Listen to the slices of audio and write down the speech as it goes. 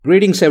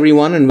Greetings,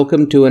 everyone, and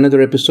welcome to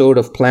another episode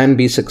of Plan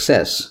B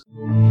Success.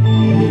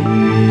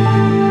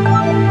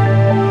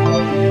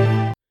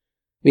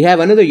 We have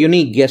another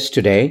unique guest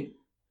today,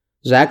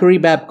 Zachary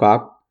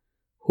Babcock,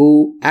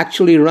 who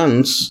actually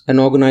runs an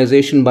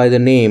organization by the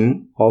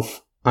name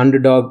of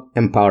Underdog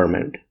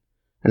Empowerment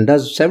and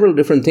does several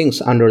different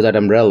things under that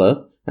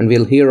umbrella, and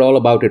we'll hear all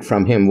about it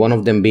from him, one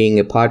of them being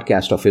a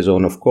podcast of his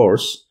own, of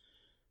course.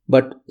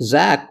 But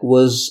Zach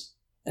was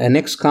an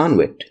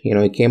ex-convict.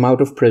 He came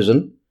out of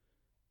prison,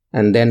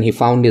 and then he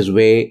found his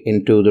way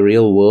into the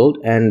real world,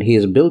 and he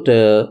has built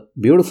a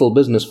beautiful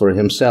business for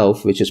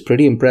himself, which is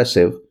pretty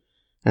impressive.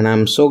 And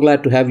I'm so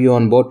glad to have you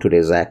on board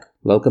today, Zach.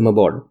 Welcome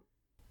aboard.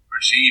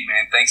 Rajiv,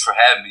 man, thanks for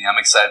having me. I'm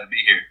excited to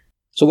be here.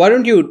 So why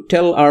don't you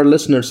tell our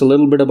listeners a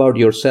little bit about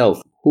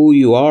yourself, who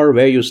you are,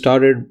 where you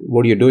started,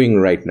 what you're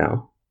doing right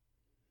now?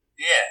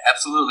 Yeah,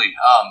 absolutely.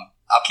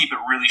 I'll keep it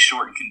really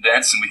short and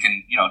condensed, and we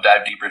can,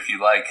 dive deeper if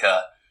you like.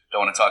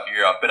 Don't want to talk your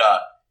ear off. But,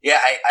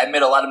 I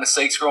made a lot of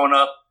mistakes growing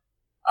up.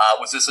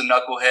 Was just a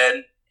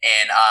knucklehead,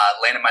 and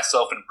landed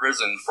myself in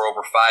prison for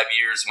over 5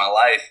 years of my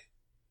life,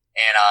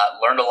 and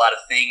learned a lot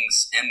of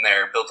things in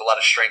there, built a lot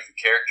of strength of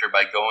character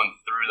by going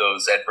through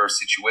those adverse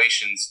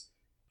situations.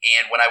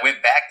 And when I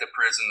went back to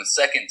prison the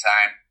second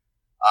time,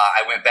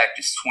 I went back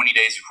just 20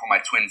 days before my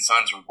twin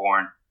sons were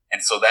born.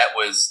 And so that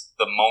was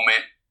the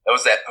moment, that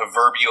was that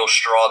proverbial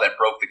straw that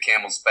broke the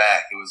camel's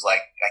back. It was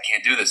like, I can't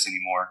do this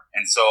anymore.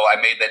 And so I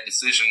made that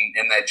decision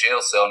in that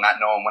jail cell,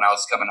 not knowing when I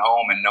was coming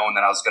home and knowing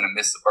that I was going to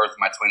miss the birth of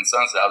my twin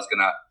sons, that I was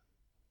going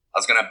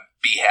to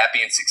be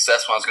happy and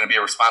successful. I was going to be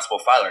a responsible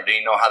father. I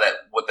didn't know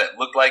what that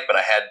looked like, but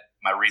I had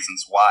my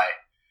reasons why.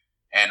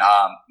 And,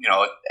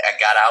 I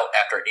got out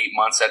after 8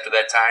 months after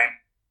that time.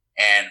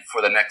 And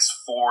for the next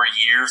 4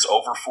 years,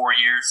 over 4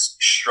 years,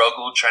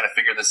 struggled trying to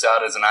figure this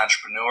out as an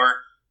entrepreneur.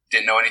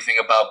 Didn't know anything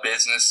about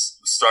business.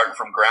 Was starting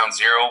from ground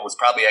zero. Was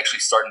probably actually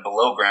starting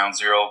below ground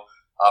zero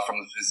from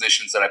the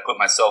positions that I put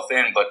myself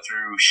in. But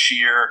through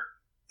sheer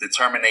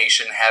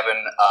determination,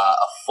 having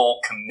a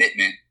full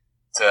commitment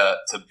to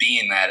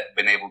being that,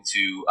 been able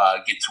to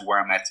get to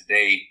where I'm at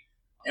today.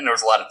 And there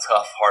was a lot of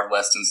tough, hard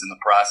lessons in the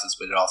process,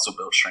 but it also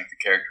built strength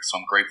of character. So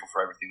I'm grateful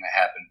for everything that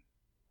happened.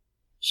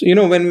 So,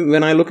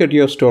 when I look at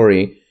your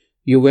story,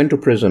 you went to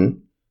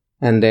prison,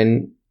 and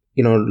then,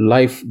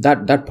 life,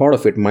 that part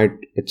of it might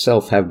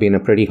itself have been a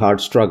pretty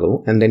hard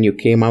struggle. And then you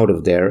came out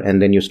of there,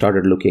 and then you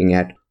started looking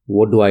at,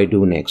 what do I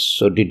do next?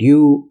 So did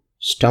you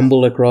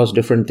stumble across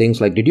different things?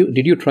 Like, did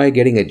you try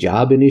getting a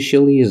job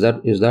initially? Is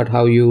that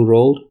how you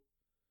rolled?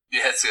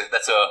 Yeah,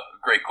 that's a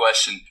great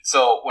question.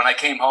 So when I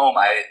came home,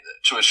 I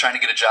was trying to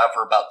get a job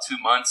for about 2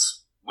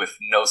 months with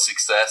no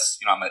success.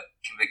 I'm a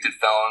convicted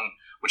felon,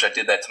 which I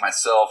did that to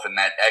myself, and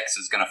that X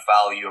is going to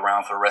follow you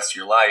around for the rest of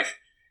your life.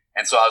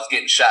 And so I was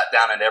getting shot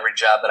down at every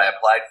job that I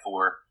applied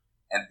for.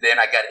 And then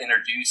I got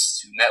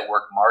introduced to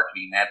network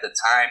marketing. At the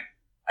time,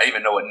 I didn't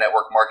even know what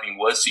network marketing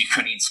was, so you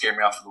couldn't even scare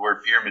me off with the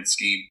word pyramid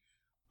scheme.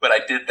 But I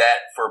did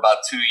that for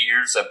about 2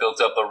 years. I built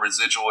up a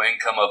residual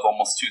income of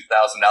almost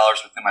 $2,000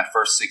 within my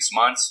first 6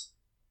 months.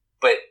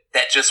 But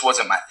that just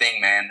wasn't my thing,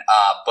 man.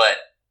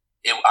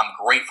 I'm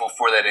grateful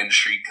for that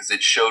industry because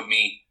it showed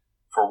me,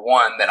 for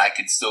one, that I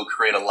could still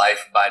create a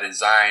life by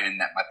design, and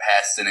that my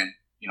past didn't,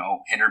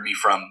 hinder me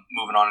from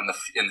moving on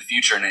in the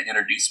future. And it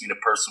introduced me to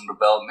personal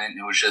development.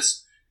 It was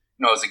just,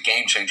 it was a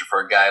game changer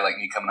for a guy like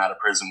me coming out of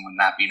prison with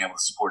not being able to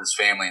support his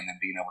family and then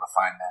being able to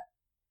find that.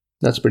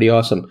 That's pretty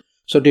awesome.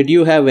 So did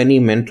you have any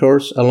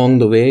mentors along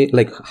the way?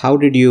 Like, how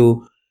did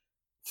you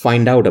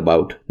find out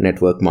about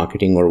network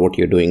marketing or what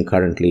you're doing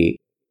currently?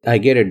 I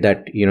get it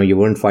that, you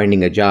weren't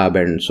finding a job,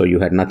 and so you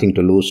had nothing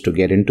to lose to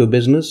get into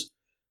business.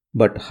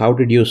 But how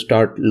did you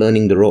start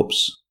learning the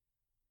ropes?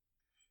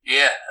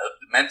 Yeah,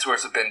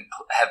 mentors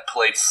have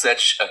played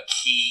such a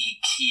key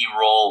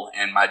role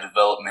in my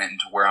development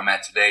into where I'm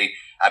at today.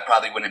 I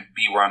probably wouldn't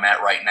be where I'm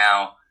at right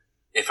now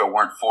if it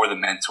weren't for the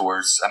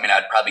mentors. I mean,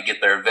 I'd probably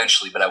get there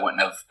eventually, but I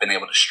wouldn't have been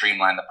able to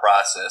streamline the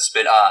process.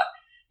 But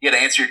to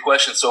answer your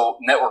question, so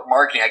network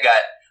marketing,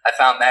 I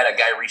found that a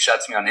guy reached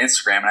out to me on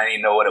Instagram, and I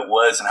didn't know what it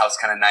was, and I was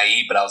kind of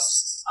naive, but I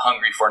was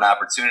hungry for an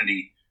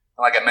opportunity.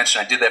 And like I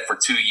mentioned, I did that for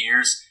 2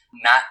 years,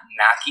 not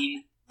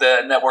knocking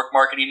the network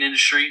marketing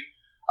industry,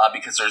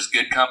 because there's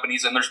good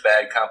companies and there's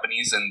bad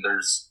companies, and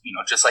there's,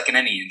 just like in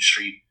any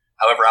industry.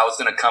 However, I was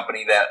in a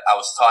company that I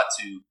was taught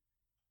to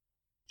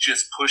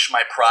just push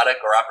my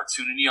product or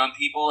opportunity on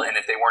people, and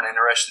if they weren't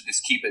interested,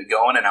 just keep it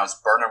going. And I was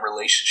burning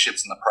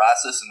relationships in the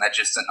process, and that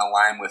just didn't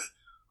align with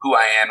who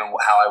I am and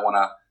how I want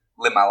to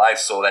live my life.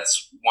 So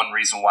that's one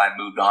reason why I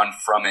moved on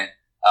from it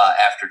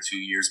after 2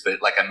 years.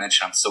 But like I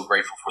mentioned, I'm so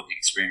grateful for the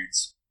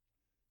experience.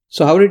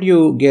 So how did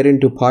you get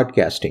into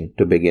podcasting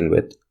to begin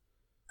with?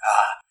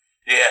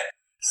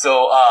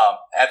 So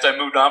after I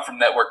moved on from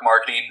network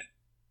marketing,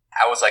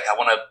 I was like, I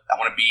want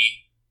to be,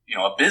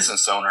 a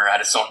business owner. I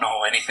just don't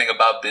know anything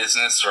about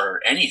business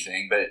or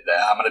anything, but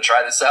I'm going to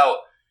try this out.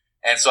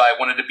 And so I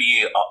wanted to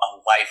be a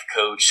life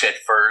coach at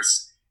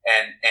first.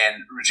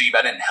 And Rajiv,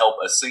 I didn't help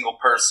a single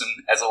person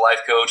as a life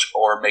coach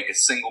or make a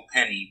single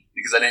penny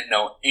because I didn't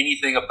know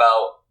anything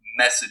about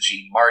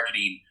messaging,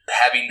 marketing,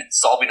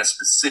 solving a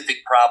specific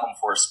problem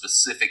for a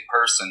specific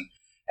person.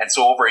 And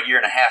so over a year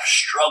and a half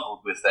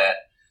struggled with that,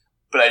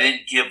 but I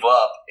didn't give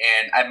up,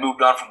 and I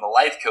moved on from the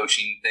life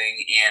coaching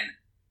thing. And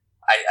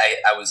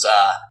I was,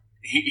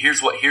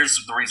 here's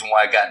the reason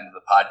why I got into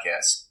the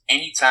podcast.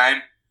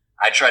 Anytime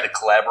I tried to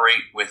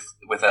collaborate with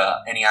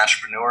any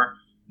entrepreneur,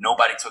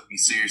 nobody took me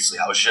seriously.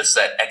 I was just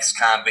that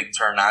ex-convict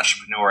turned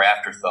entrepreneur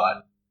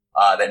afterthought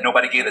that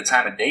nobody gave the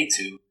time of day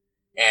to.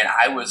 And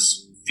I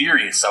was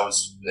furious. I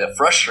was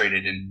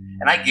frustrated.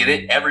 And I get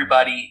it.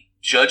 Everybody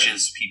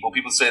judges people.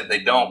 People say that they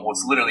don't. Well,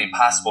 it's literally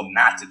impossible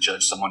not to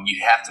judge someone.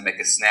 You have to make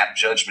a snap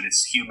judgment.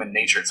 It's human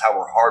nature. It's how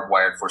we're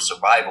hardwired for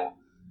survival.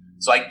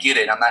 So I get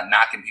it. I'm not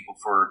knocking people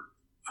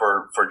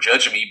for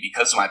judging me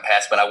because of my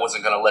past, but I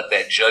wasn't going to let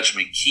that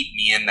judgment keep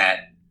me in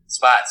that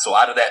spot. So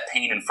out of that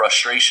pain and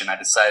frustration, I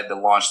decided to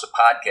launch the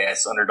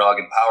podcast, Underdog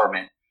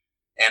Empowerment.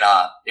 And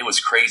it was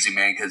crazy,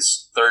 man,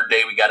 because third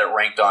day we got it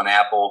ranked on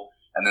Apple,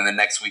 and then the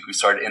next week we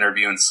started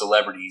interviewing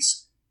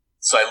celebrities.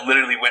 So I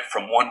literally went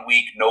from 1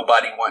 week,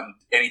 nobody wanting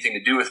anything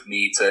to do with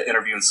me, to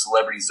interviewing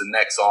celebrities the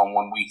next, all in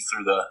 1 week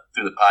through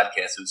the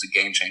podcast. It was a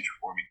game changer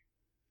for me.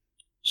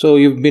 So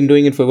you've been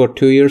doing it for about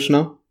 2 years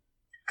now?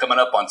 Coming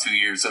up on 2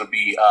 years. It'll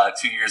be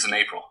 2 years in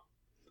April.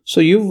 So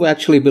you've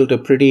actually built a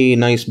pretty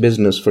nice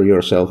business for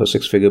yourself, a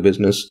six-figure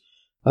business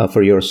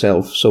for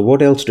yourself. So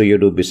what else do you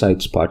do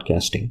besides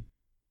podcasting?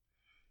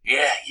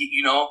 Yeah,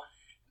 you know,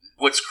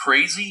 what's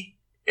crazy,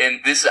 and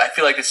I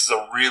feel like this is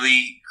a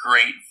really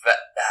great,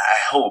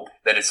 I hope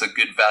that it's a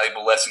good,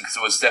 valuable lesson, because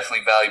it was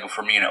definitely valuable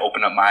for me, and it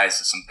opened up my eyes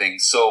to some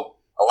things. So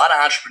a lot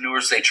of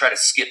entrepreneurs, they try to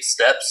skip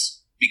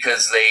steps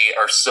because they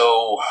are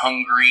so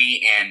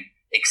hungry and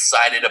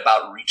excited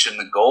about reaching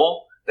the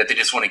goal that they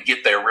just want to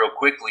get there real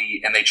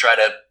quickly, and they try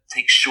to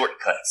take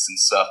shortcuts and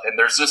stuff. And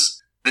this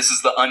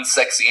is the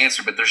unsexy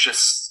answer, but there's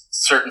just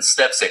certain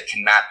steps that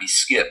cannot be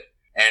skipped.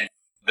 And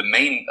the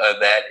main of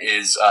that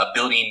is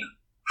building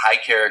high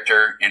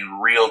character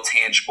and real,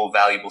 tangible,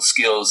 valuable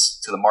skills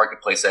to the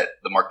marketplace that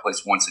the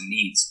marketplace wants and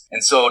needs.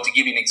 And so, to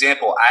give you an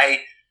example,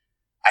 I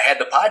had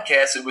the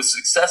podcast, it was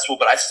successful,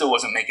 but I still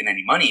wasn't making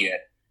any money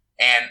yet.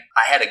 And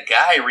I had a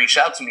guy reach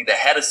out to me that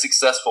had a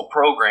successful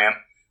program,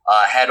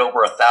 had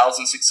over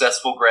 1,000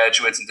 successful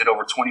graduates, and did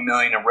over $20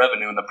 million in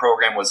revenue. And the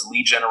program was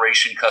lead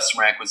generation,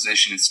 customer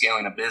acquisition, and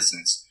scaling a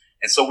business.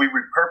 And so we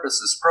repurposed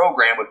this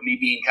program with me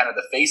being kind of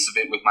the face of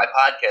it with my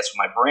podcast, with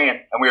my brand,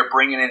 and we were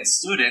bringing in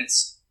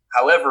students.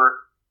 However,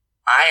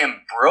 I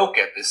am broke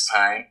at this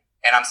time,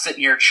 and I'm sitting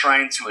here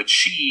trying to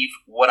achieve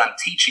what I'm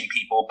teaching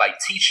people by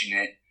teaching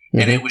it,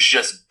 and it was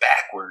just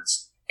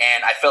backwards.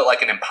 And I felt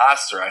like an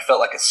imposter. I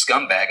felt like a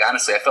scumbag.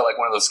 Honestly, I felt like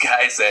one of those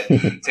guys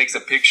that takes a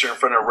picture in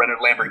front of rented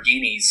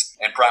Lamborghinis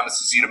and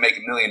promises you to make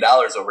 $1 million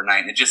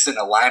overnight. And it just didn't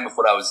align with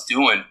what I was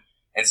doing.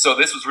 And so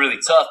this was really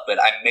tough, but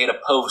I made a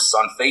post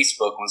on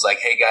Facebook and was like,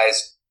 hey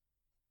guys,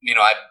 you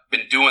know, I've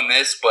been doing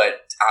this,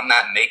 but I'm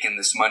not making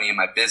this money in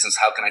my business.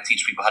 How can I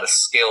teach people how to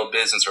scale a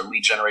business or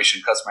lead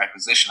generation, customer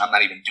acquisition? I'm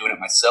not even doing it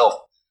myself.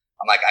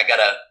 I'm like, I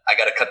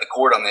gotta cut the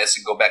cord on this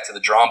and go back to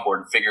the drawing board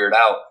and figure it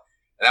out.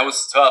 And that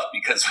was tough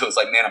because it was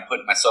like, man, I'm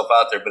putting myself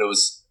out there, but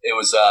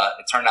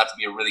it turned out to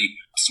be a really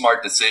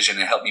smart decision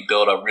and helped me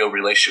build a real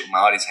relationship with my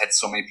audience. I had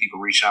so many people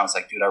reaching out. I was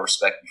like, dude, I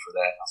respect you for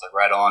that. I was like,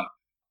 right on.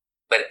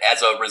 But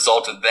as a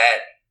result of that,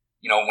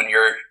 you know,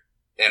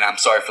 and I'm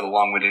sorry for the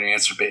long-winded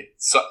answer, but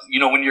you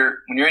know, when you're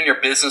in your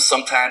business,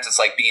 sometimes it's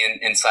like being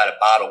inside a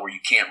bottle where you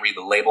can't read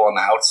the label on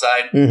the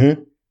outside.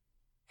 Mm-hmm.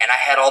 And I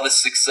had all this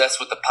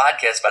success with the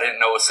podcast, but I didn't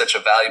know it was such a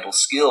valuable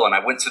skill. And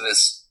I went to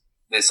this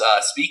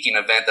speaking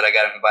event that I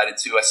got invited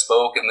to. I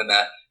spoke, and then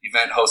the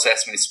event host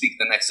asked me to speak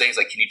the next day. He's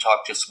like, can you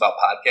talk just about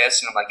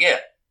podcasting? I'm like, yeah.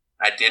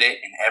 And I did it,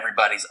 and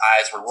everybody's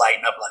eyes were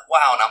lighting up like,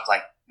 wow. And I was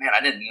like, man,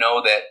 I didn't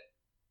know that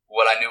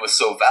what I knew was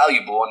so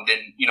valuable, and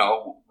didn't, you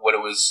know, what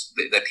it was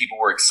that people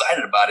were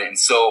excited about it. And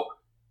so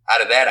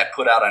out of that, I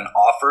put out an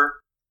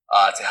offer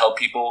to help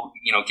people,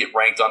 you know, get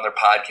ranked on their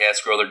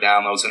podcast, grow their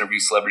downloads, interview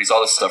celebrities,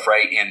 all this stuff,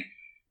 right? And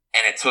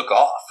it took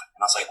off.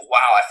 And I was like,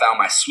 wow, I found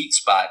my sweet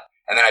spot.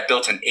 And then I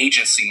built an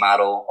agency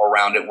model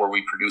around it where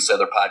we produce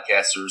other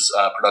podcasters'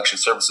 production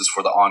services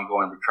for the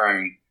ongoing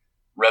recurring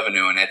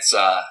revenue. And it's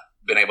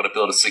been able to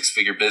build a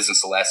six-figure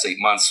business the last 8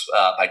 months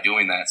by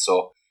doing that.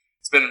 So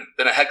it's been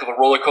a heck of a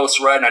roller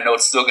coaster ride, and I know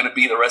it's still going to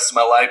be the rest of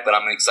my life, but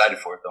I'm excited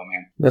for it though,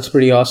 man. That's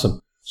pretty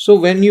awesome. So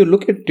when you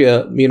look at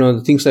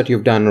the things that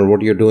you've done or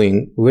what you're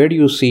doing, where do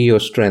you see your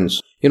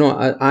strengths? You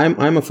know,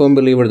 I'm a firm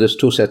believer there's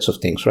two sets of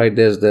things, right?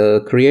 There's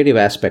the creative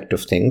aspect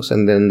of things,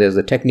 and then there's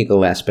the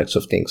technical aspects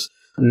of things.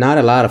 Not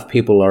a lot of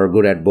people are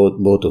good at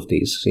both of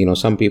these. You know,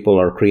 some people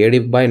are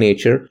creative by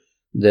nature.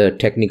 The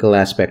technical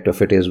aspect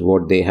of it is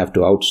what they have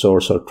to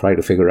outsource or try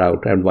to figure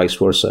out, and vice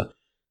versa.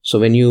 So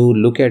when you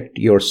look at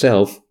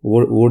yourself,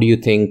 what do you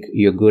think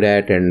you're good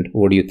at, and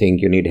what do you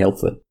think you need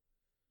help with?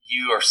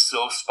 You are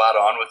so spot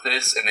on with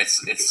this, and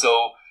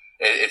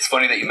it's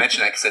funny that you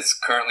mentioned that, because it's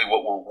currently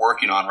what we're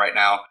working on right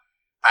now.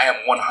 I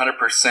am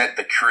 100%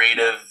 the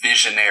creative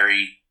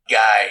visionary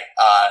guy.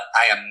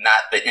 I am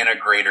not the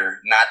integrator,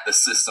 not the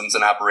systems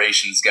and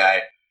operations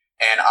guy.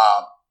 And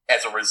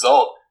as a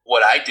result,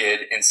 what I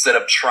did, instead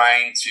of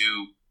trying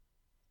to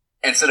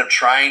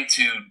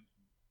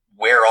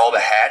wear all the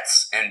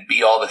hats and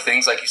be all the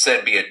things, like you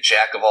said, be a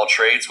jack of all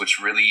trades, which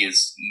really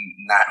is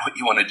not what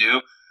you want to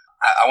do.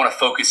 I want to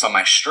focus on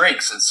my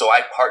strengths. And so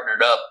I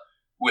partnered up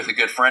with a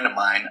good friend of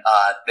mine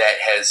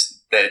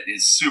that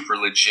is super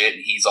legit.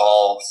 He's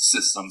all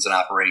systems and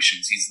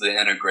operations. He's the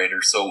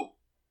integrator. So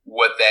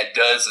what that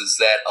does is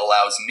that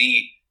allows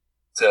me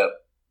to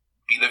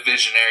be the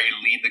visionary,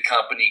 lead the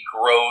company,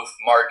 growth,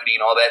 marketing,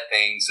 all that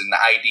things, and the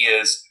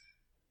ideas,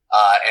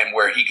 and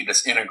where he can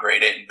just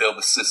integrate it and build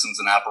the systems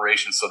and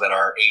operations so that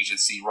our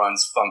agency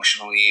runs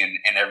functionally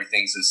and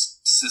everything's just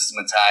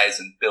systematized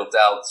and built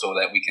out so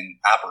that we can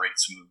operate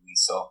smoothly.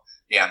 So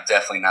yeah, I'm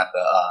definitely not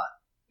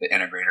the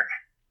integrator.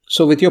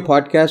 So with your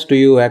podcast, do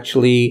you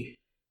actually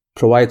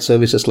provide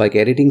services like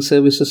editing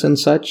services and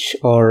such,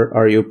 or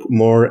are you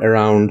more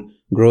around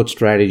growth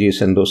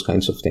strategies and those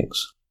kinds of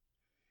things?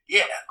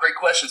 Yeah, great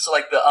question. So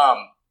like the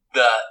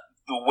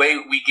way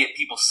we get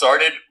people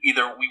started,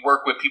 either we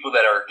work with people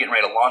that are getting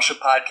ready to launch a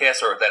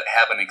podcast or that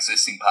have an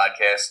existing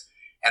podcast.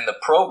 And the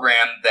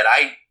program that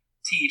I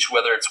teach,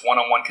 whether it's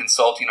one-on-one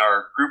consulting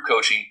or group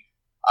coaching,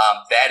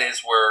 that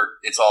is where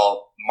it's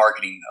all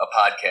marketing a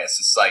podcast.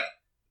 It's like,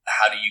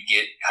 how do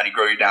you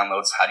grow your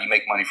downloads? How do you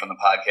make money from the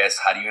podcast?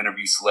 How do you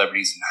interview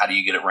celebrities? And how do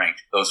you get it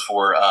ranked? Those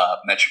 4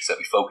 metrics that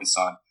we focus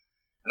on.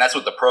 And that's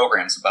what the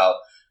program's about.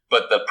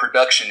 But the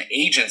production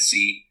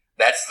agency,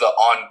 that's the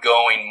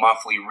ongoing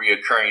monthly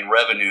reoccurring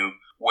revenue,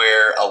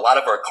 where a lot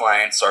of our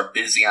clients are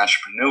busy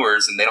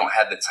entrepreneurs and they don't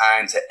have the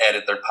time to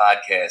edit their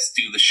podcast,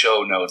 do the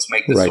show notes,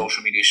 make the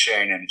social media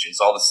sharing images,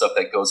 all the stuff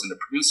that goes into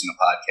producing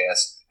a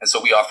podcast. And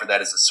so we offer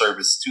that as a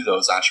service to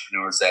those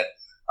entrepreneurs that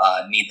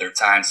need their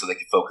time so they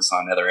can focus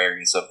on other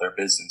areas of their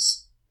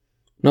business.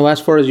 Now, as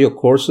far as your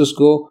courses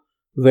go,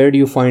 where do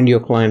you find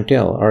your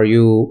clientele? Are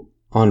you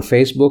on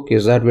Facebook?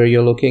 Is that where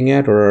you're looking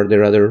at, or are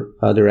there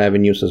other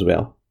avenues as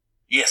well?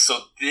 Yeah, so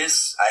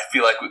I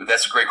feel like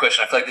that's a great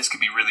question. I feel like this could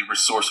be really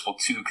resourceful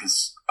too,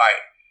 because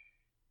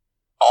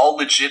all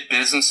legit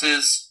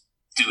businesses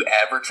do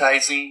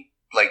advertising.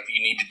 Like,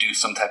 you need to do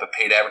some type of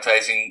paid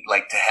advertising,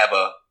 like to have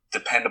a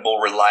dependable,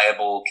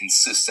 reliable,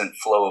 consistent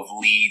flow of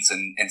leads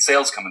and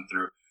sales coming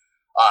through.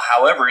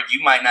 However,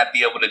 you might not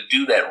be able to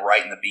do that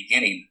right in the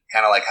beginning,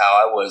 kind of like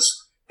how I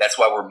was. That's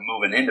why we're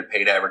moving into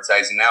paid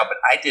advertising now. But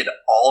I do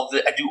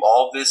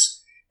all of this.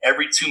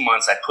 Every 2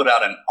 months, I put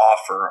out an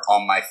offer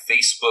on my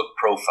Facebook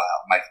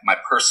profile, my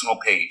personal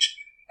page.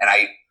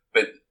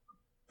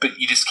 But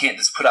you just can't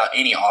just put out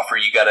any offer.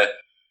 You got to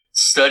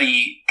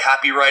study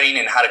copywriting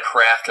and how to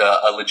craft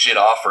a legit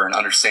offer and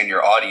understand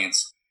your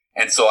audience.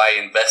 And so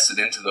I invested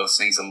into those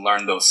things and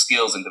learned those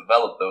skills and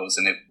developed those.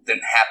 And it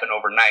didn't happen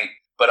overnight.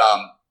 But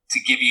to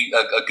give you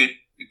a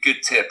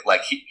good tip,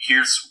 like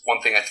here's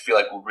one thing I feel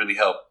like will really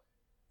help.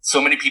 So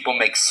many people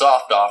make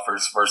soft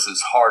offers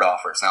versus hard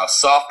offers. Now, a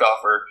soft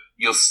offer,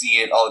 you'll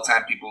see it all the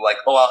time. People are like,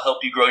 oh, I'll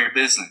help you grow your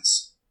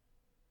business.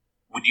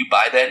 Would you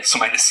buy that if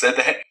somebody just said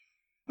that?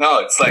 No,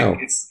 it's like, no.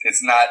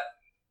 It's not,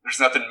 there's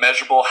nothing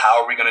measurable.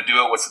 How are we going to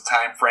do it? What's the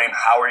time frame?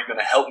 How are you going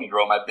to help me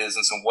grow my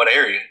business? In what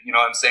area? You know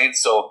what I'm saying?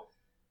 So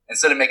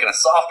instead of making a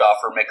soft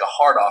offer, make a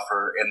hard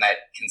offer. And that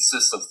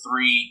consists of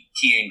 3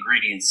 key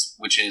ingredients,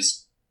 which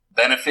is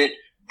benefit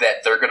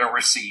that they're going to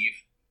receive,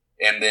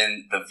 and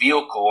then the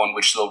vehicle in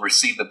which they'll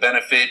receive the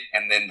benefit,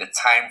 and then the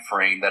time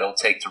frame that it'll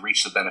take to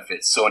reach the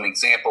benefit. So an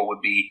example would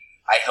be,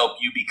 I help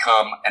you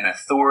become an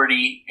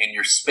authority in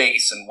your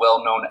space and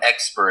well-known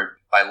expert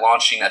by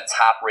launching a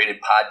top-rated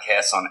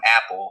podcast on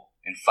Apple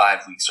in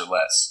 5 weeks or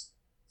less.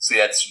 So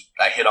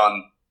I hit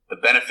on the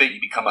benefit. You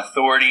become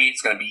authority.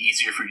 It's going to be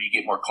easier for you to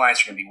get more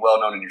clients. You're going to be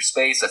well-known in your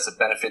space. That's a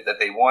benefit that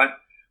they want.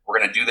 We're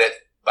going to do that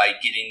by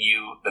getting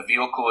you, the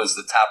vehicle is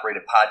the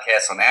top-rated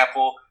podcast on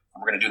Apple,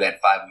 and we're going to do that in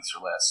 5 weeks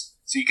or less.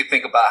 So you could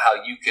think about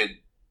how you could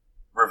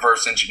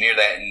reverse engineer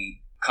that and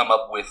come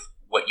up with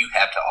what you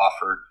have to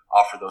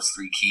offer those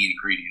 3 key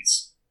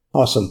ingredients.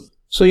 Awesome.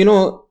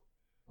 So,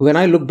 when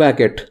I look back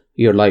at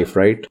your life,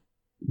 right,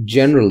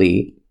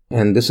 generally,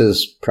 and this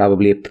is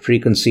probably a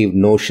preconceived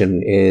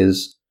notion,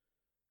 is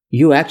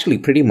you actually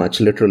pretty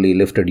much literally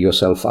lifted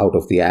yourself out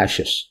of the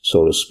ashes,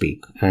 so to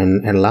speak.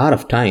 And a lot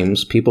of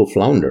times people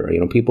flounder,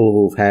 people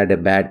who've had a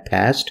bad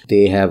past,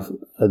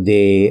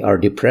 they are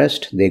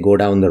depressed, they go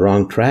down the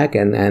wrong track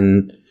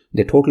and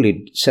they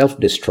totally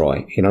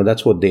self-destroy.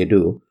 That's what they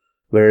do.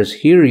 Whereas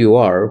here you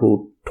are,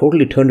 who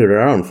totally turned it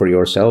around for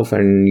yourself,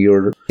 and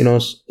you're,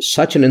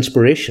 such an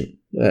inspiration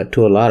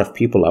to a lot of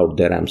people out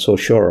there. I'm so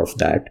sure of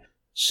that.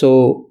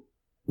 So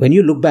when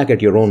you look back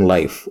at your own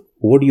life,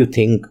 what do you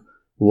think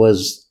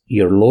was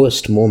your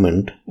lowest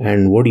moment,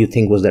 and what do you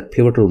think was that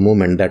pivotal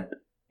moment that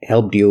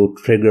helped you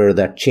trigger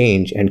that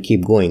change and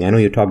keep going? I know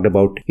you talked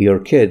about your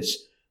kids,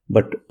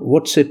 but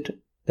what's it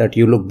that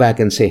you look back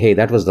and say, hey,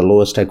 that was the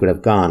lowest I could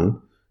have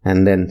gone,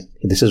 and then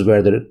this is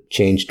where the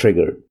change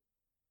triggered?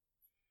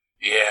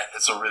 Yeah,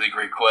 that's a really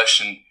great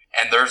question.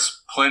 And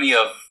there's plenty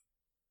of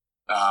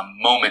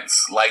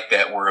moments like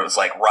that where it was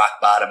like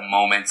rock bottom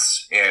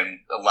moments, and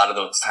a lot of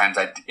those times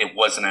it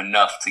wasn't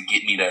enough to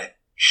get me to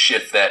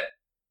shift that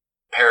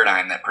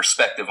paradigm, that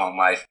perspective on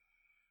life.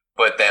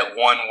 But that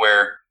one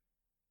where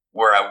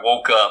I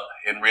woke up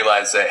and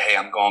realized that, hey,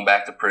 I'm going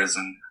back to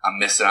prison. I'm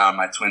missing out on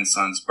my twin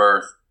son's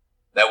birth.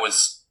 That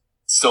was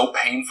so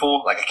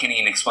painful. Like, I can't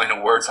even explain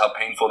in words how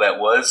painful that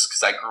was,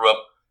 because I grew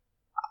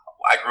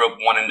up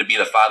wanting to be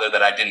the father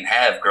that I didn't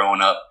have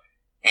growing up,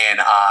 and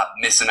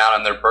missing out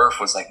on their birth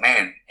was like,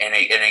 man, and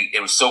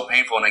it was so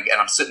painful. And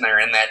I'm sitting there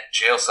in that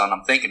jail cell, and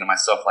I'm thinking to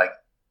myself, like,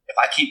 if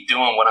I keep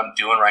doing what I'm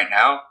doing right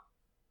now,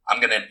 I'm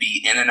going to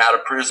be in and out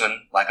of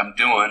prison like I'm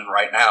doing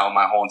right now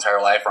my whole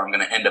entire life, or I'm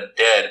going to end up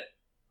dead.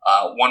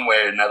 One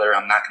way or another,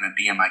 I'm not going to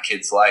be in my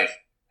kid's life.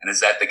 And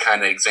is that the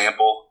kind of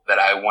example that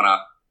I want to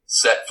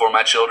set for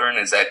my children?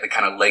 Is that the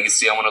kind of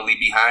legacy I want to leave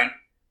behind?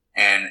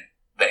 And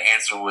the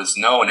answer was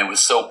no. And it was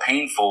so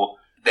painful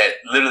that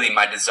literally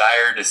my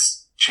desire to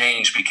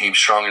change became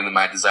stronger than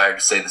my desire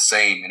to stay the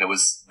same. And it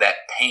was that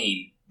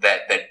pain,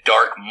 that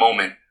dark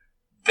moment,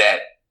 that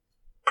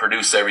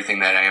produced everything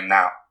that I am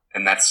now.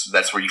 And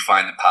that's where you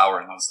find the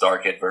power in those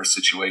dark, adverse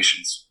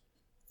situations.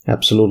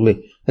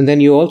 Absolutely. And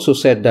then you also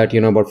said that,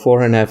 about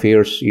 4.5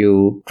 years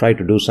you tried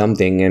to do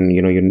something, and,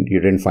 you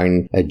didn't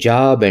find a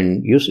job,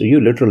 and you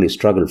literally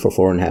struggled for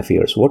 4.5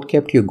 years. What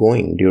kept you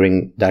going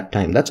during that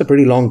time? That's a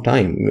pretty long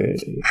time,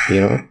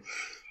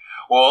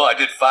 Well, I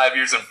did 5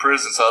 years in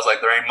prison, so I was like,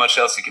 there ain't much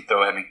else you could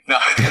throw at me. No.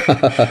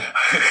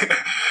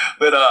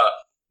 But,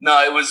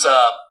 no, it was,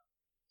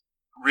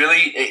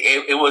 really,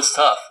 it was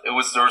tough. There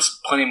was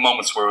plenty of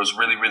moments where it was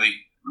really, really,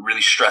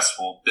 really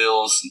stressful.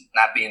 Bills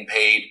not being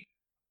paid,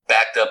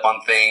 backed up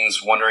on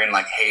things, wondering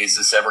like, hey, is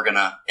this ever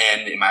gonna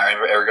end? Am I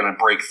ever gonna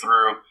break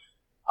through?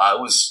 It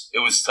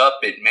was tough,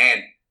 but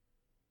man,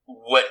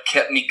 what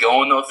kept me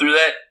going though through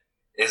that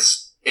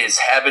is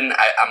having.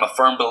 I'm a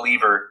firm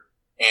believer,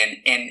 and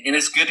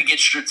it's good to get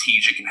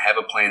strategic and have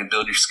a plan and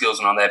build your skills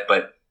and all that.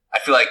 But I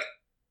feel like,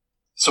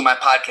 so my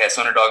podcast,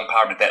 Underdog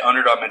Empowerment, that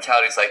underdog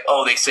mentality is like,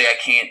 oh, they say I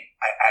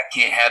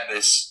can't have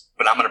this,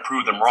 but I'm gonna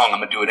prove them wrong. I'm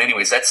gonna do it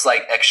anyways. That's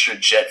like extra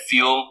jet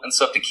fuel and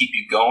stuff to keep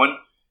you going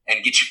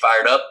and get you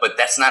fired up, but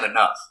that's not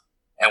enough.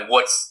 And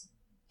what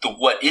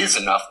is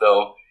enough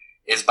though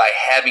is by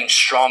having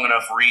strong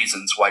enough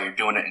reasons why you're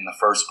doing it in the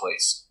first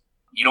place.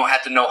 You don't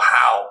have to know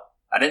how.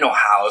 I didn't know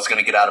how I was going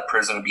to get out of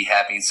prison and be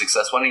happy and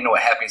successful. I didn't even know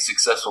what happy and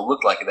successful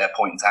looked like at that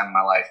point in time in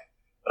my life.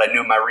 But I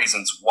knew my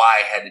reasons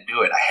why I had to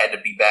do it. I had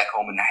to be back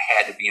home, and I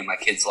had to be in my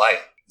kid's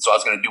life. So I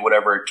was going to do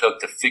whatever it took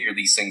to figure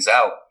these things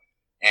out.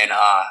 And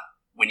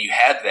when you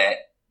have that,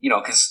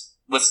 because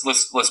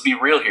let's be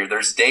real here.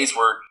 There's days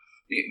where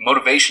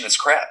motivation is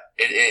crap.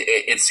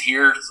 It's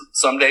here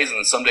some days, and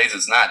then some days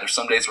it's not. There's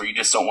some days where you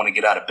just don't want to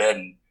get out of bed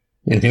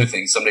and do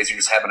things. Some days you're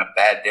just having a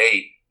bad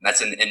day, and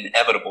that's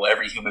inevitable.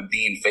 Every human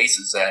being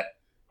faces that.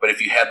 But if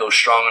you have those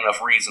strong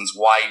enough reasons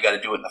why you got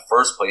to do it in the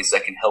first place,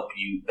 that can help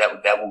you.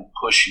 That will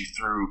push you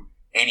through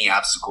any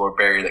obstacle or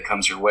barrier that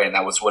comes your way, and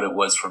that was what it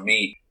was for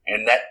me.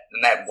 And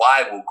that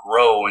why will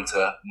grow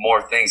into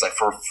more things. Like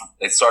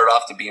it started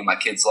off to be in my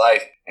kid's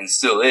life, and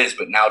still is,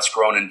 but now it's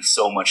grown into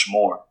so much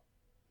more.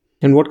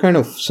 And what kind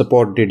of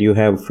support did you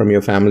have from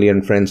your family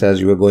and friends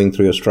as you were going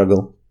through your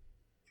struggle?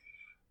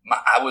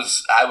 I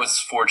was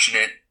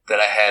fortunate that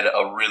I had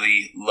a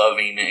really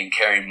loving and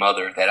caring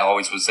mother that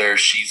always was there.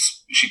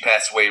 She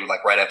passed away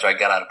like right after I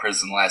got out of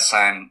prison last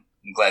time.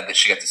 I'm glad that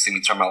she got to see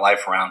me turn my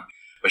life around.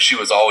 But she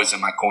was always in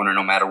my corner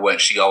no matter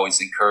what. She always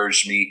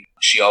encouraged me.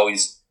 She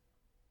always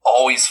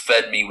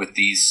fed me with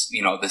these,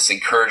 this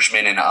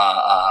encouragement and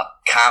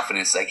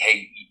confidence. Like,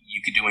 hey,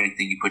 you could do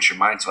anything you put your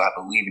mind to. I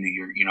believe in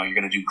you. You're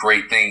going to do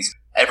great things.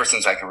 Ever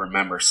since I can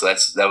remember. So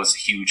that was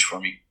huge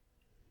for me.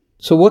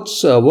 So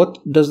what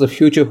does the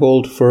future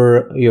hold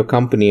for your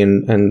company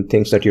and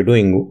things that you're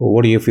doing?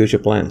 What are your future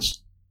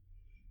plans?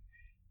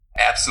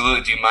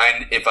 Absolutely. Do you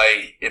mind if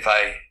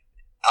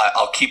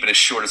I'll keep it as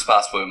short as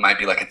possible. It might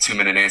be like a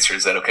 2-minute answer.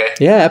 Is that okay?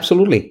 Yeah,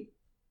 absolutely.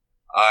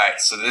 All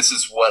right. So this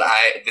is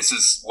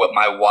what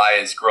my why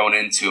has grown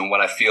into, and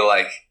what I feel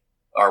like,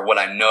 or what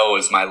I know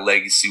is my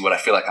legacy, what I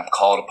feel like I'm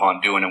called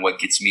upon doing, and what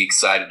gets me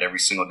excited every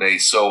single day.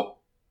 So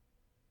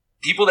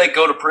people that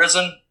go to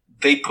prison,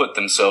 they put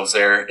themselves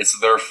there. It's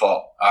their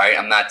fault. All right.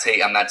 I'm not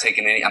taking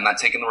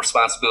the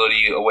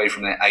responsibility away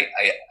from that.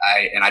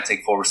 I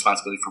take full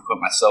responsibility for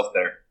putting myself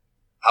there.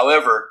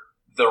 However,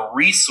 the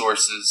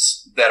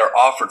resources that are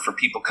offered for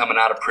people coming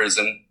out of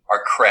prison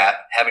are crap.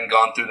 Having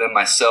gone through them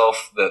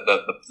myself,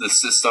 the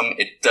system,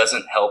 it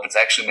doesn't help. It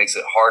actually makes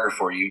it harder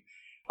for you.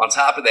 On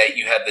top of that,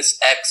 you have this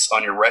X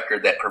on your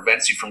record that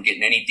prevents you from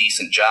getting any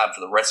decent job for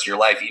the rest of your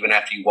life, even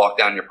after you walk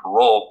down your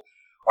parole.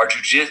 Our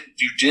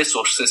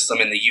judicial system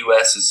in the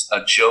U.S. is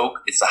a joke.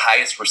 It's the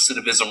highest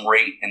recidivism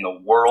rate in the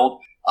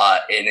world,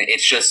 and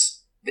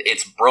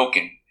it's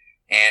broken.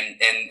 And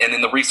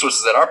then the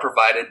resources that are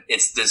provided,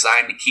 it's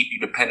designed to keep you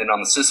dependent on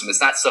the system. It's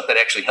not stuff that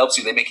actually helps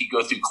you. They make you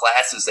go through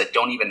classes that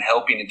don't even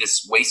help you, and it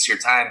just wastes your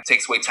time. It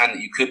takes away time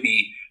that you could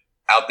be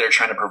out there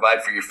trying to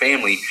provide for your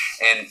family,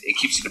 and it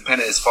keeps you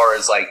dependent as far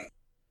as like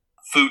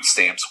food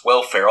stamps,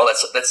 welfare, all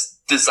that's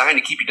designed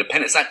to keep you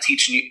dependent. It's not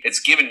teaching you, it's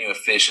giving you a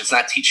fish. It's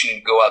not teaching you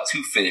to go out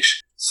to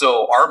fish.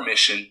 So our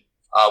mission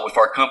with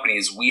our company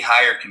is we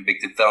hire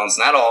convicted felons,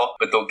 not all,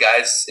 but the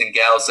guys and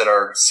gals that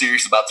are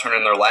serious about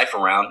turning their life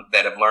around,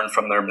 that have learned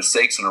from their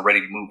mistakes and are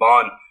ready to move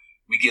on.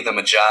 We give them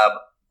a job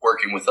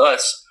working with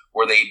us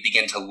where they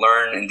begin to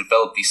learn and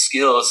develop these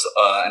skills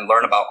and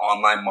learn about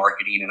online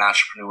marketing and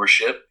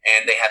entrepreneurship.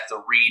 And they have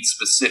to read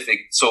specific.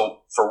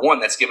 So for one,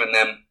 that's given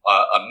them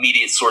an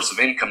immediate source of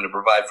income to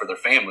provide for their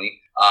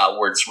family,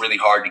 where it's really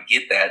hard to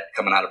get that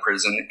coming out of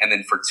prison. And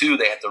then for two,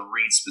 they have to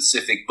read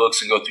specific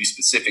books and go through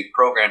specific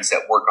programs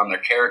that work on their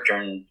character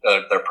and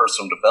their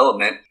personal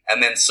development.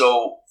 And then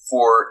so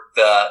for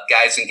the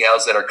guys and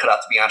gals that are cut out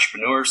to be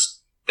entrepreneurs,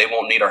 they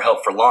won't need our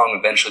help for long.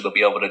 Eventually, they'll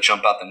be able to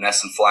jump out the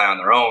nest and fly on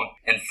their own.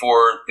 And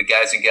for the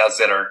guys and gals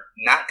that are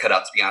not cut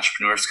out to be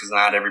entrepreneurs, because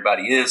not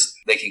everybody is,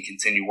 they can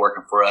continue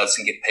working for us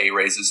and get pay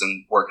raises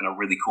and work in a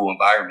really cool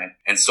environment.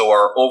 And so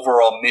our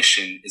overall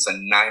mission is a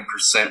 9%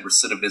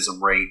 recidivism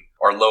rate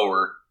or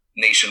lower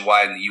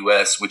nationwide in the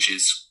U.S., which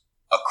is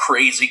a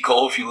crazy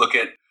goal if you look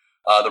at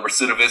the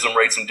recidivism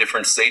rates in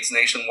different states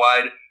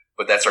nationwide.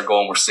 But that's our goal,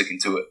 and we're sticking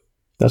to it.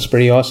 That's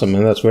pretty awesome,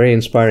 and that's very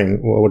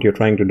inspiring what you're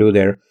trying to do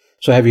there.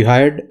 So have you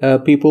hired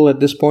people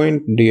at this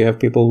point? Do you have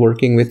people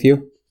working with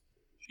you?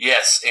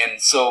 Yes, and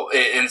so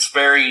it's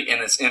very in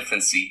its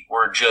infancy.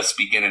 We're just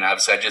beginning.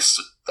 Obviously,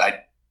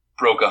 I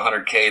broke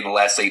 100K in the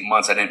last 8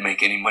 months. I didn't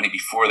make any money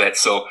before that,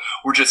 so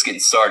we're just getting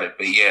started.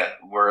 But yeah,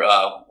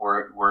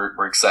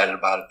 we're excited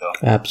about it though.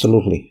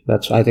 Absolutely,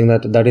 I think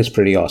that is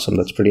pretty awesome.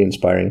 That's pretty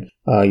inspiring.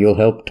 You'll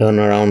help turn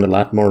around a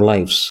lot more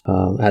lives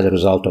as a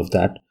result of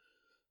that.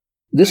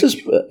 This is,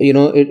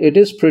 it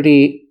is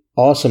pretty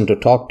awesome to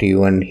talk to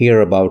you and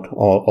hear about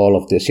all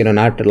of this.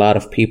 Not a lot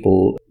of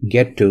people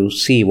get to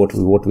see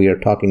what we are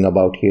talking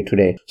about here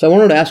today. So I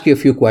wanted to ask you a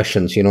few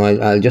questions.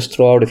 I'll just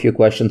throw out a few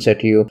questions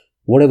at you.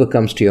 Whatever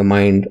comes to your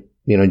mind,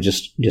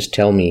 just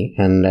tell me.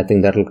 And I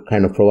think that'll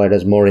kind of provide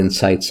us more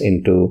insights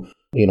into,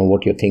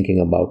 what you're thinking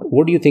about.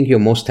 What do you think you're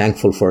most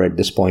thankful for at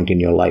this point in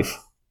your life?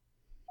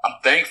 I'm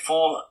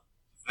thankful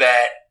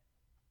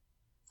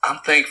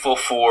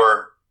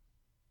for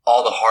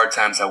all the hard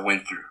times I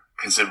went through,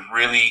 because it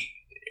really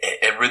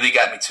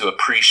got me to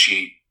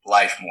appreciate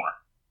life more.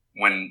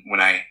 When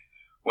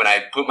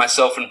I put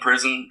myself in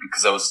prison,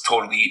 because that was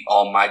totally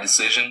all my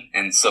decision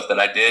and stuff that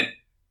I did,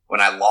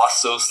 when I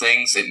lost those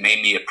things, it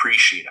made me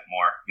appreciate it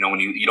more. When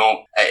you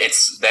don't,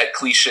 it's that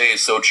cliche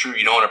is so true.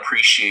 You don't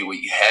appreciate what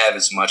you have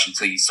as much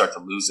until you start to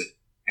lose it.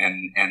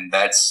 And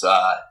that's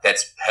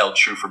held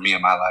true for me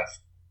in my life.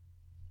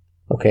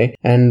 Okay.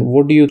 And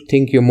what do you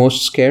think you're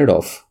most scared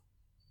of?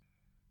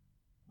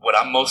 What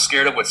I'm most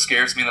scared of, what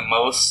scares me the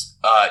most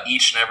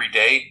each and every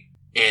day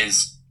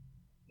is,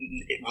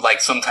 like,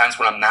 sometimes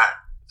when I'm not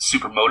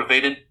super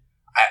motivated,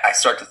 I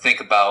start to think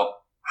about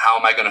how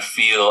am I going to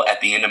feel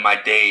at the end of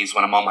my days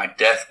when I'm on my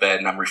deathbed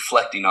and I'm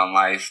reflecting on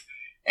life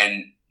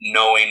and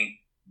knowing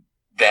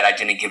that I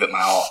didn't give it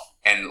my all.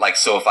 And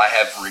so if I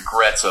have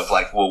regrets of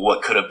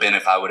what could have been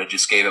if I would have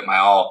just gave it my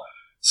all.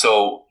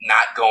 So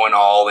not going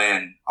all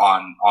in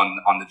on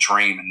the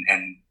dream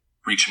and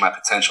reaching my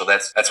potential,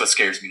 that's what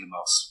scares me the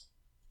most.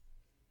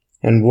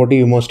 And what are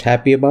you most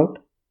happy about?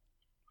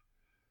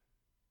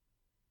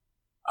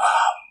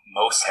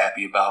 Most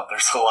happy about?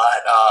 There's a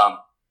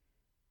lot.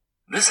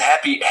 Just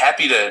happy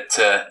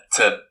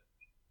to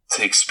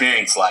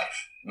experience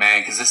life,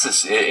 man. Because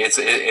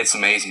it's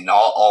amazing.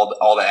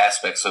 All the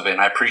aspects of it,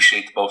 and I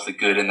appreciate both the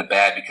good and the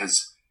bad.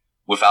 Because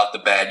without the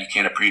bad, you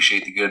can't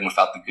appreciate the good, and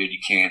without the good, you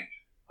can't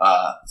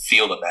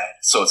feel the bad.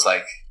 So it's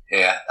I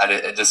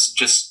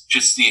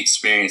just the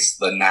experience,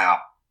 the now.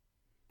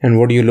 And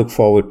what do you look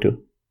forward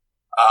to?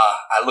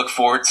 I look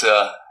forward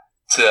to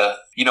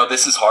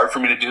this is hard for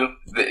me to do.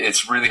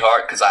 It's really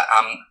hard because I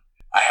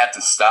have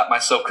to stop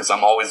myself because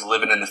I'm always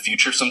living in the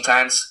future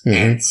sometimes.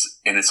 Mm-hmm.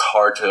 And it's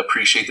hard to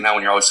appreciate the now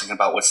when you're always thinking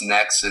about what's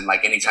next. And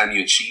anytime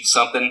you achieve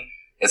something,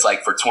 it's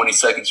for 20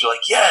 seconds, you're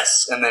like,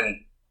 yes. And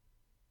then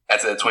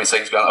after that 20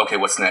 seconds, you're going, okay,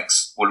 what's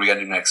next? What do we got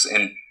to do next?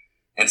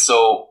 And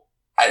so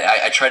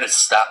I try to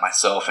stop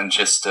myself and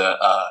just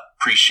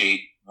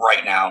appreciate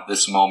right now,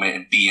 this moment,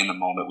 and be in the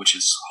moment, which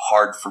is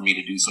hard for me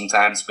to do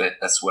sometimes, but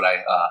that's what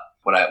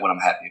I'm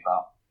happy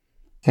about.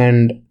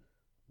 And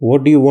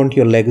what do you want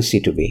your legacy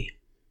to be?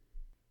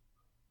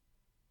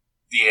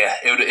 Yeah,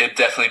 it would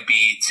definitely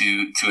be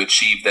to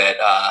achieve that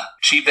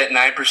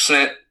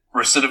 9%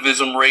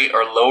 recidivism rate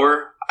or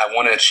lower. I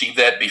want to achieve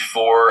that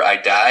before I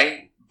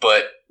die,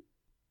 but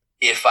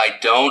if I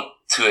don't,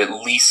 to at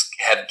least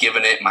have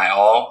given it my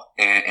all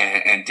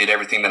and did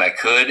everything that I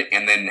could,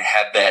 and then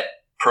have that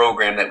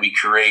program that we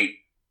create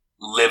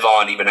live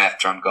on even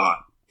after I'm gone.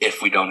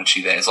 If we don't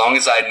achieve that, as long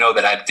as I know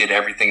that I did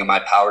everything in my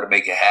power to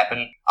make it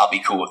happen, I'll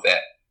be cool with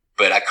that.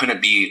 But I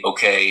couldn't be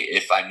okay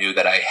if I knew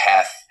that I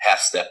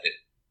half-stepped it.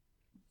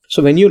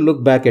 So when you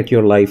look back at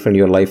your life and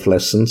your life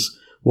lessons,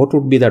 what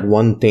would be that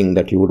one thing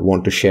that you would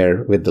want to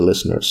share with the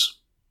listeners?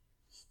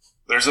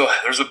 There's a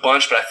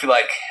bunch, but I feel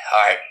like,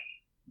 all right,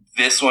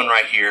 this one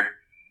right here,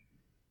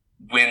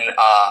 when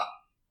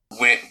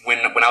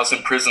When I was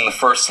in prison the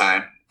first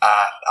time,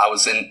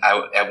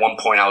 at one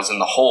point I was in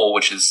the hole,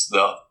 which is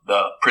the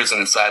prison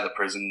inside the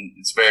prison.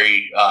 It's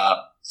very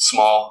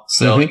small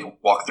cell. Mm-hmm. You can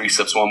walk 3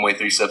 steps one way,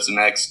 3 steps the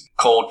next.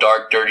 Cold,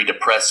 dark, dirty,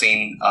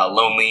 depressing,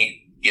 lonely.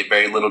 Get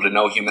very little to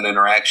no human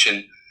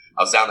interaction.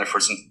 I was down there for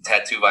some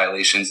tattoo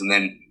violations, and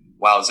then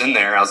while I was in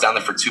there, I was down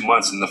there for 2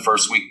 months. And the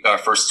first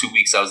 2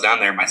 weeks I was down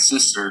there, my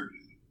sister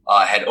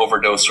had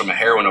overdosed from a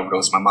heroin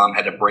overdose. My mom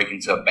had to break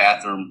into a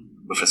bathroom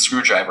with a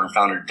screwdriver and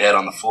found her dead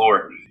on the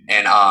floor.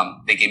 And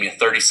they gave me a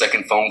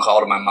 30-second phone call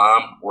to my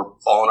mom. We're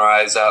bawling our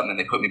eyes out, and then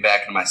they put me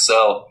back in my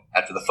cell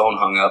after the phone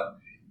hung up.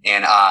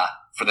 And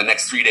for the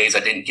next 3 days,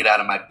 I didn't get out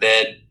of my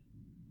bed.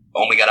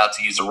 Only got out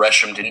to use the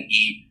restroom, didn't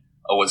eat.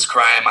 I was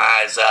crying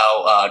my eyes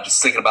out,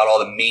 just thinking about all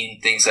the mean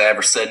things I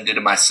ever said and did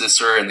to my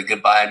sister and the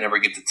goodbye I never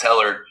get to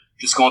tell her.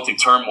 Just going through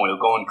turmoil,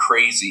 going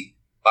crazy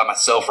by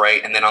myself,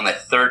 right? And then on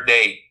that third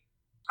day,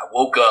 I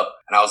woke up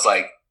and I was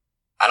like,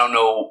 I don't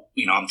know,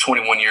 I'm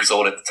 21 years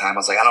old at the time. I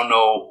was like, I don't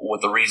know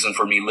what the reason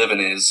for me living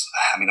is.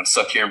 I mean, I'm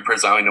stuck here in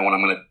prison. I don't even know when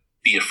I'm going to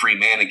be a free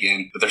man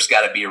again, but there's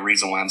got to be a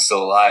reason why I'm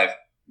still alive.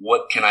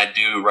 What can I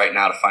do right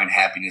now to find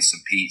happiness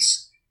and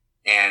peace?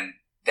 And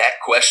that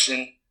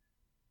question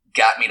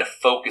got me to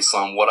focus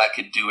on what I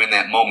could do in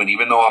that moment.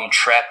 Even though I'm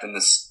trapped in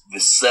this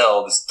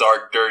cell, this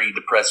dark, dirty,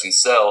 depressing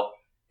cell,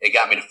 it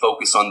got me to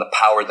focus on the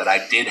power that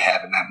I did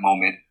have in that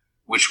moment,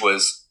 which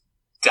was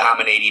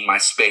dominating my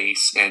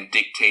space and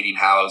dictating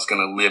how I was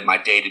going to live my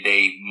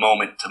day-to-day,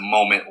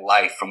 moment-to-moment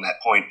life from that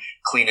point.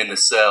 Cleaning the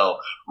cell,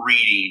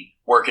 reading,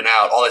 working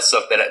out, all that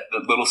stuff,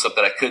 the little stuff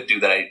that I could do,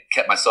 that I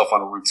kept myself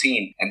on a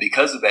routine. And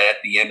because of that, at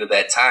the end of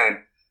that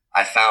time,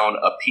 I found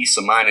a peace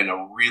of mind in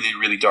a really,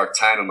 really dark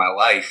time in my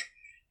life.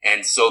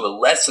 And so the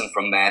lesson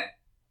from that,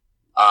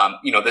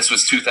 this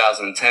was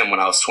 2010 when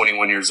I was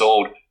 21 years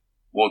old.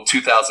 Well,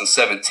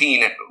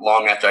 2017,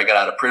 long after I got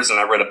out of prison,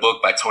 I read a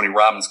book by Tony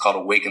Robbins called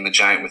Awaken the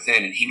Giant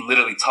Within. And he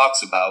literally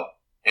talks about,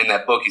 in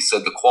that book, he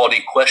said, the quality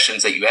of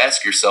questions that you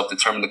ask yourself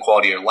determine the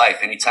quality of your life.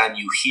 Anytime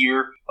you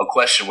hear a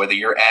question, whether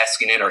you're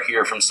asking it or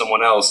hear it from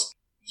someone else,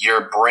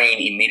 your brain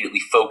immediately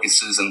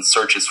focuses and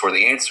searches for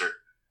the answer.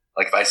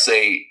 Like if I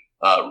say,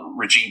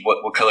 Rajiv,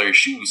 what color are your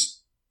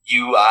shoes?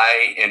 You,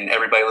 I, and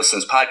everybody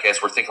listening to this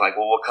podcast, we're thinking like,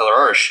 well, what color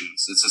are our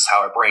shoes? This is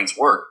how our brains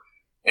work.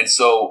 And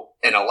so,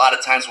 and a lot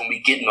of times when we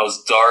get in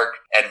those dark,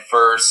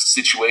 adverse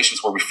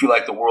situations where we feel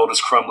like the world is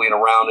crumbling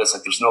around us,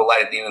 like there's no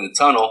light at the end of the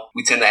tunnel,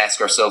 we tend to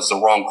ask ourselves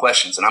the wrong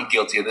questions. And I'm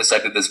guilty of this. I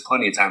did this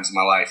plenty of times in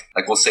my life.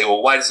 Like we'll say,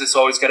 well, why does this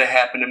always got to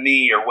happen to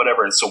me or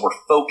whatever? And so we're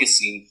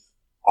focusing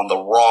on the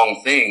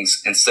wrong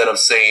things instead of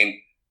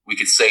saying, we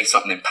could say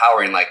something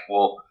empowering like,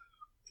 well,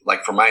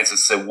 like for my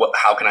instance, say,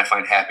 how can I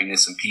find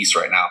happiness and peace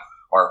right now?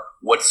 Or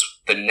what's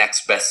the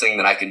next best thing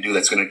that I can do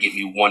that's going to get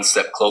me one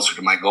step closer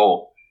to my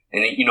goal?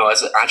 And,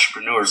 as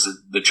entrepreneurs,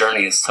 the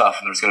journey is tough,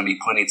 and there's going to be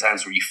plenty of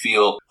times where you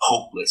feel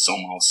hopeless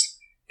almost.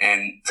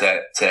 And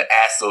to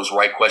ask those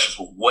right questions,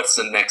 well, what's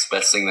the next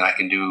best thing that I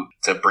can do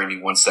to bring me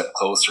one step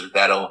closer?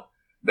 That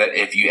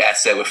if you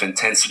ask that with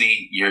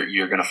intensity,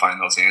 you're going to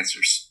find those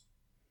answers.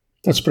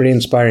 That's pretty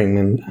inspiring,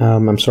 man.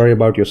 I'm sorry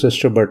about your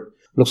sister, but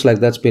looks like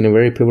that's been a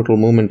very pivotal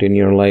moment in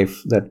your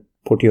life that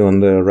put you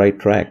on the right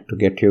track to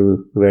get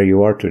you where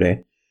you are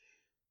today.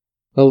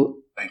 Well,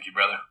 thank you,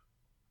 brother.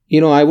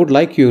 I would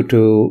like you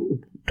to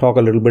talk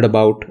a little bit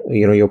about,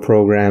 your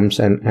programs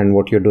and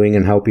what you're doing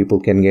and how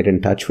people can get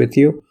in touch with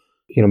you,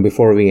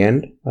 before we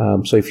end.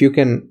 So if you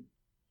can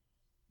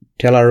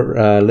tell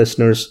our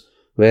listeners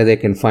where they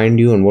can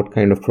find you and what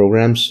kind of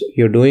programs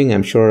you're doing,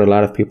 I'm sure a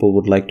lot of people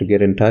would like to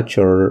get in touch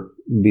or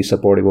be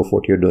supportive of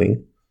what you're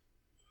doing.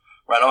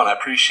 Right on. I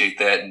appreciate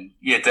that. And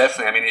yeah,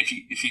 definitely. I mean,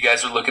 if you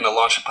guys are looking to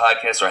launch a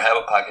podcast or have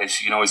a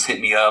podcast, you can always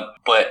hit me up.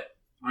 But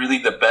really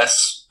the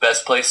best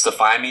place to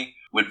find me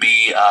would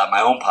be my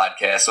own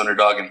podcast,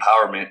 Underdog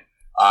Empowerment.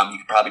 You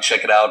can probably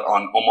check it out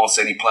on almost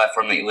any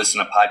platform that you listen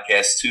to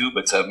podcasts to,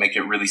 but to make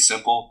it really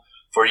simple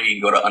for you,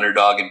 you can go to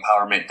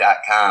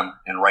underdogempowerment.com,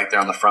 and right there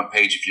on the front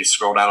page, if you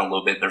scroll down a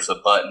little bit, there's a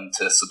button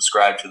to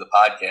subscribe to the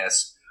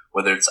podcast,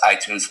 whether it's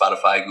iTunes,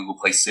 Spotify, Google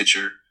Play,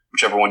 Stitcher,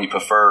 whichever one you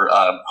prefer.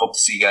 Hope to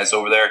see you guys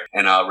over there.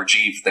 And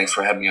Rajiv, thanks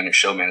for having me on your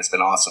show, man. It's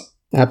been awesome.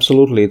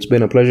 Absolutely. It's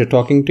been a pleasure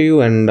talking to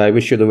you, and I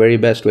wish you the very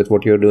best with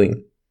what you're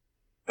doing.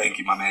 Thank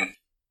you, my man.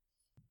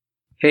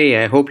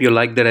 Hey, I hope you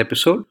liked that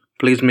episode.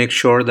 Please make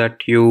sure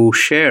that you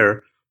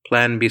share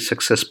Plan B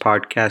Success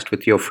Podcast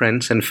with your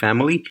friends and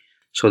family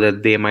so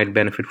that they might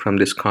benefit from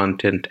this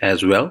content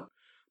as well.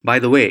 By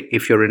the way,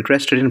 if you're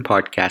interested in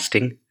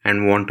podcasting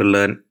and want to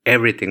learn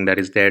everything that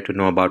is there to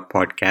know about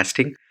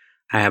podcasting,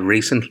 I have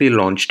recently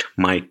launched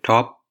my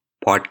Top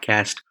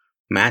Podcast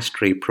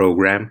Mastery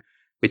program,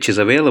 which is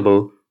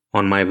available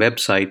on my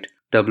website,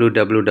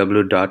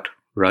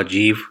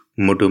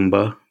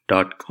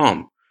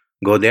 www.rajivmudumba.com.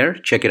 Go there,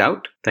 check it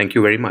out. Thank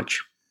you very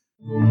much.